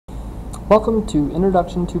Welcome to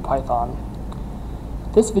Introduction to Python.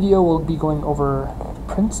 This video will be going over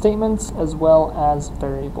print statements as well as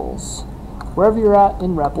variables. Wherever you're at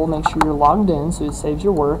in REPL, make sure you're logged in so it saves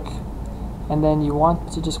your work, and then you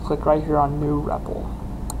want to just click right here on New REPL.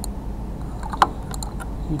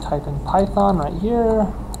 You type in Python right here,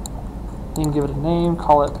 you can give it a name,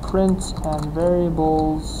 call it print and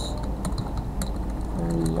variables,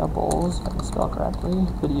 if I can spell correctly,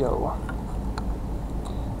 video.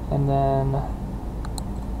 And then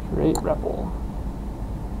create REPL.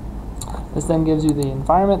 This then gives you the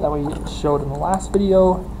environment that we showed in the last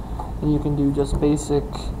video, and you can do just basic,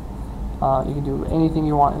 you can do anything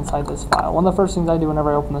you want inside this file. One of the first things I do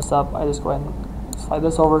whenever I open this up, I just go ahead and slide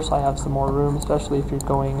this over so I have some more room, especially if you're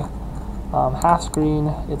going half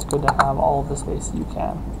screen. It's good to have all of the space that you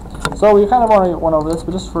can. So we kind of already went over this,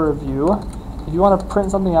 but just for review, if you want to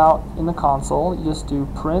print something out in the console, you just do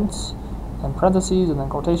print and parentheses and then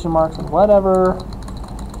quotation marks, and whatever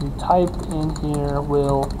you type in here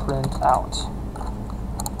will print out.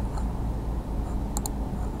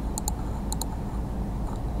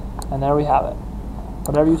 And there we have it.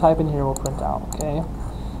 Whatever you type in here will print out, okay?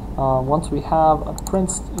 Once we have a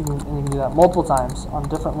print, you can do that multiple times on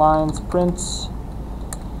different lines. Print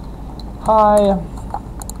hi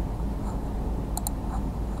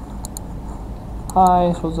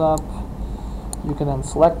shows up. You can then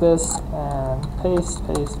select this and paste,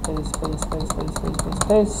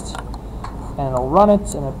 and it'll run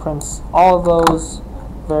it, and it prints all of those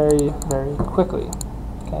very, very quickly.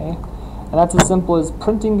 Okay, and that's as simple as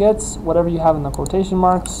printing gets whatever you have in the quotation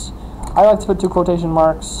marks. I like to put 2 quotation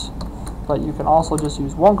marks, but you can also just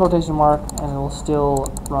use 1 quotation mark, and it will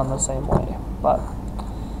still run the same way. But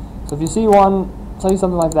so if you see one tell you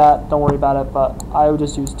something like that, don't worry about it. But I would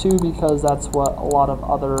just use 2 because that's what a lot of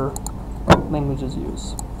other languages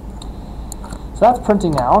use. So that's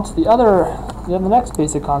printing out. The next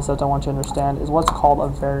basic concept I want you to understand is what's called a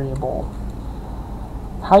variable.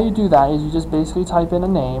 How you do that is you just basically type in a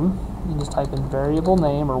name. You just type in variable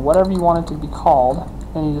name or whatever you want it to be called,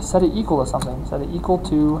 and you just set it equal to something. Set it equal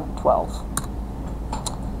to 12.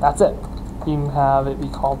 That's it. You can have it be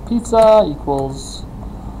called pizza equals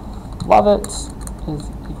love it is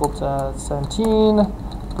equal to 17.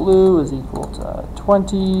 Blue is equal to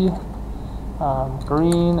 20.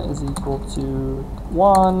 Green is equal to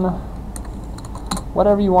 1,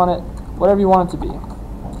 whatever you want it to be.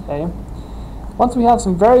 Okay. Once we have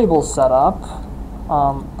some variables set up,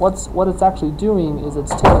 what it's actually doing is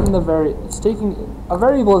it's taking a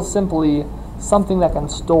variable is simply something that can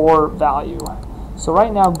store value. So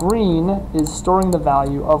right now green is storing the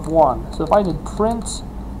value of 1. So if I did print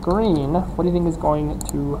green, what do you think is going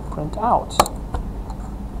to print out?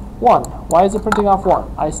 1. Why is it printing off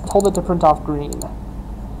 1? I told it to print off green.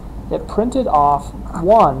 It printed off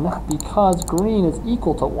 1 because green is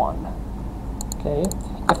equal to 1. Okay.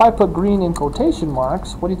 If I put green in quotation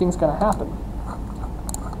marks, what do you think is going to happen?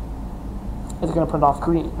 It's going to print off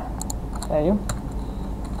green. Okay.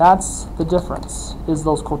 That's the difference. Is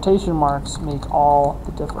those quotation marks make all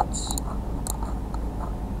the difference.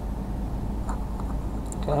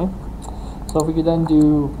 Okay. So if we could then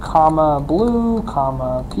do comma blue,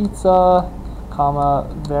 comma pizza, comma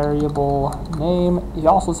variable name. You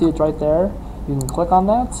also see it right there. You can click on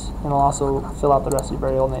that, and it'll also fill out the rest of your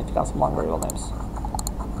variable name if you got some long variable names.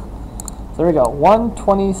 So there we go. 1,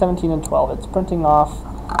 20, 17, and 12. It's printing off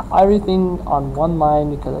everything on one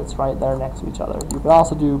line because it's right there next to each other. You can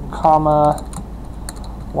also do comma,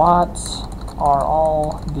 what are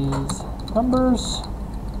all these numbers?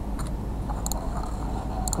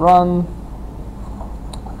 Run.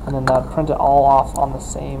 And then that print it all off on the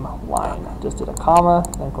same line. Just did a comma,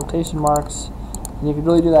 then quotation marks, and you can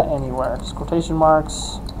really do that anywhere. Just quotation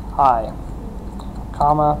marks, hi,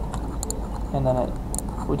 comma, and then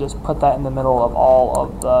we just put that in the middle of all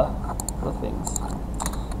of the things.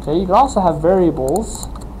 Okay, you can also have variables.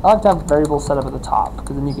 I like to have variables set up at the top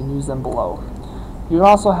because then you can use them below. You can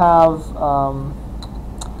also have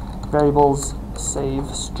variables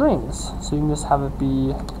save strings. So you can just have it be,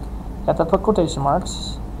 you have to put quotation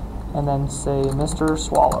marks, and then say Mr.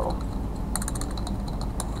 Swallow.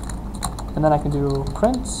 And then I can do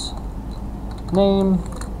print name,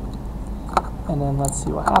 and then let's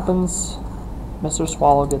see what happens. Mr.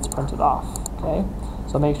 Swallow gets printed off. Okay,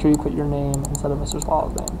 so make sure you put your name instead of Mr.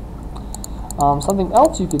 Swallow's name. Something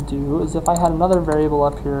else you could do is if I had another variable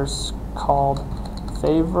up here called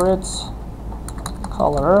favorite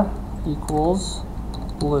color equals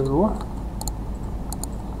blue.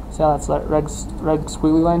 See how that's that red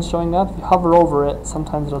squiggly line showing up? If you hover over it,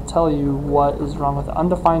 sometimes it'll tell you what is wrong with it.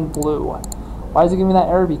 Undefined blue. Why is it giving me that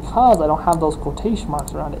error? Because I don't have those quotation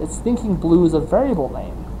marks around it. It's thinking blue is a variable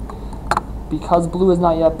name. Because blue has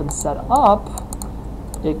not yet been set up,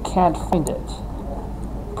 it can't find it.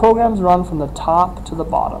 Programs run from the top to the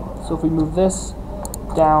bottom. So if we move this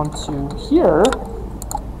down to here,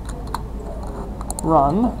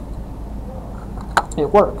 run,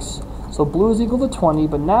 it works. So blue is equal to 20,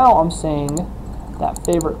 but now I'm saying that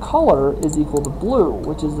favorite color is equal to blue,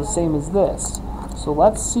 which is the same as this. So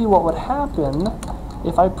let's see what would happen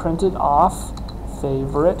if I printed off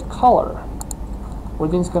favorite color. What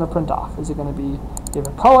do you think it's going to print off? Is it going to be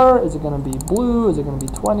favorite color? Is it going to be blue? Is it going to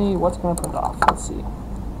be 20? What's going to print off? Let's see.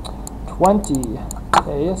 20.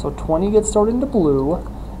 Okay, so 20 gets stored into blue,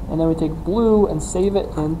 and then we take blue and save it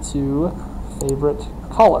into favorite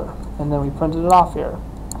color, and then we printed it off here.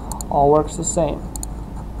 All works the same.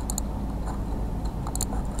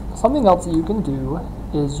 Something else that you can do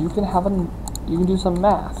is you can do some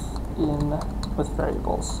math with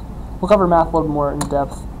variables. We'll cover math a little more in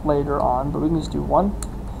depth later on, but we can just do 1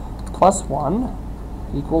 plus 1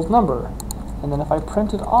 equals number. And then if I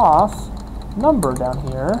printed off number down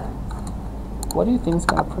here, what do you think is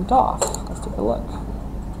going to print off? Let's take a look.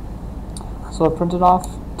 So I printed off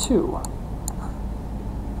 2.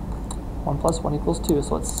 1 plus 1 equals 2.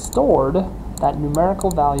 So it's stored that numerical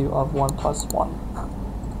value of 1 plus 1.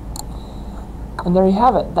 And there you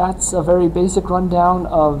have it. That's a very basic rundown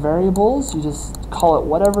of variables. You just call it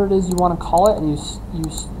whatever it is you want to call it, and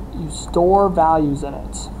you store values in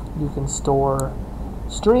it. You can store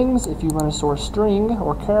strings. If you want to store string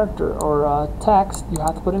or character or text, you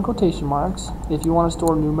have to put in quotation marks. If you want to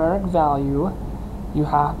store numeric value, you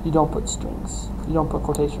don't put strings. You don't put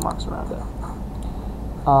quotation marks around it.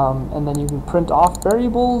 And then you can print off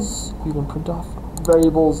variables. You can print off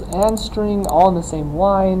variables and string all in the same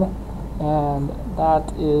line. And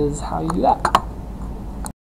that is how you do that.